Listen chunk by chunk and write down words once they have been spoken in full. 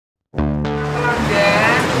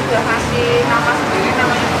kasih nama sendiri,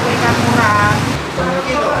 namanya toko ikan murah.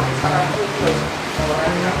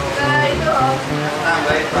 Nah, itu.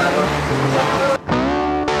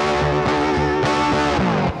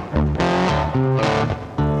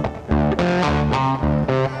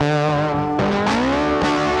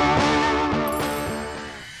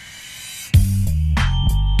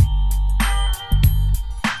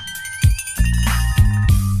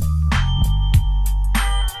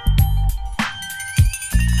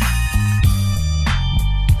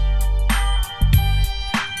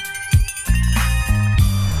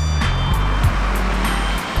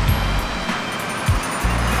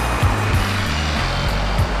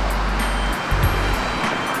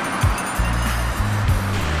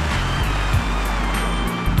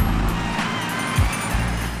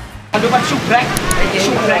 Dapat subrek.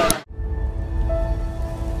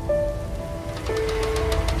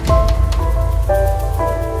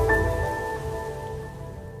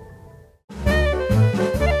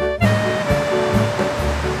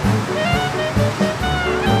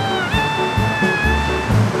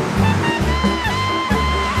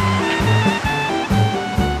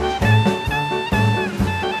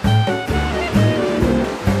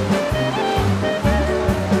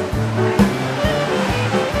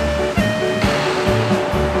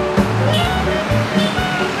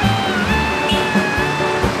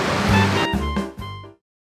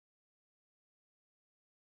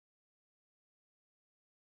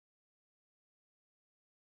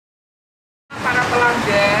 Para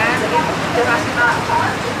pelanggan itu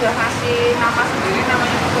sudah kasih nama sendiri,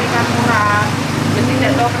 namanya toko ikan murah. Jadi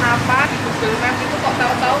tidak tahu kenapa di Google Maps itu kok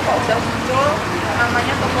tahu-tahu kok udah muncul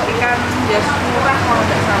namanya toko ikan hias murah kalau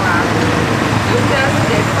tidak salah. Ya udah,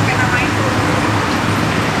 dia itu pakai nama itu.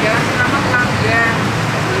 Dia kasih nama pelanggan,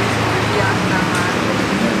 beli sendiri yang nama.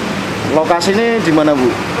 Lokasinya di mana, Bu?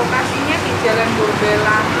 Lokasinya di Jalan Gombel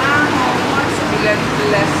Lama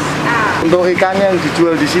No.19 A. Untuk ikan yang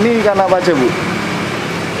dijual di sini ikan apa aja, Bu?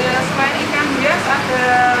 Ya, selain ikan hias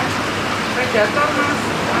ada predator, Mas,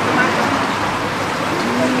 macam-macam.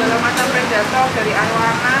 Segala macam predator dari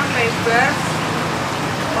arwana, bebas,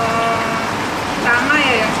 CANA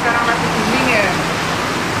ya yang sekarang lagi booming ya.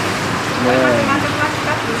 Macam-macam lah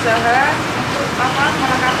kita berusaha untuk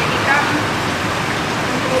melengkapi ikan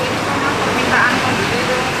untuk itu sama permintaan pembeli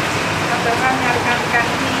itu. Kadang nyarikan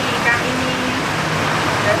ikan ini.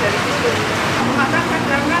 Ya dari situ. Maka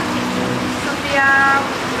kadang kan setiap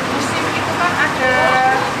musim itu kan ada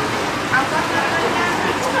apa namanya,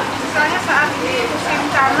 misalnya saat ini musim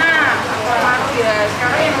CANA atau baru ya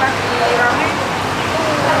sekarang yang lagi rame itu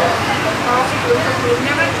kalau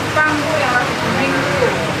sebelumnya kan Jepang tuh yang lagi booming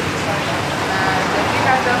tuh. Nah jadi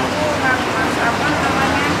kadang tuh mas apa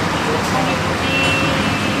namanya mengikuti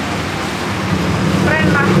tren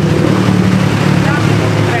lah, kita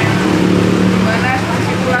mengikuti tren dimana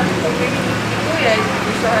musim lagi booming itu ya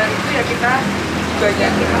usaha itu ya kita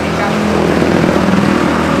banyakin ikan.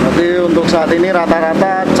 Tapi untuk saat ini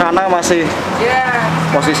rata-rata CANA masih Ya,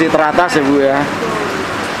 posisi teratas ya, Bu ya.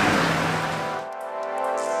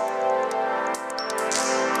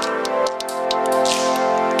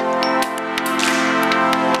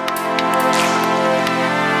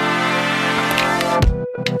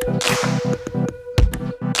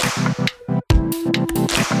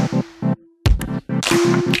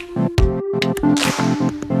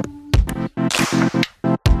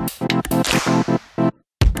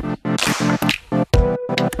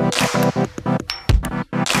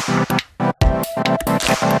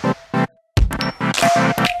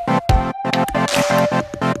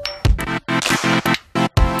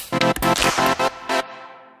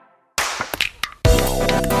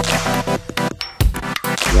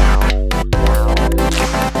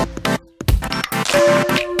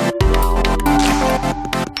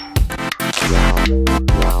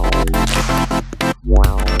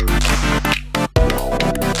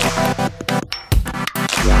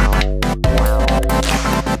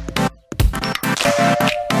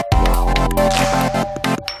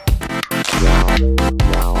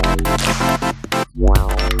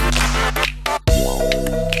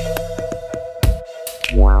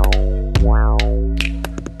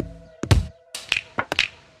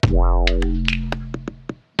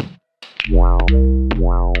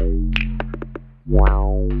 Wow.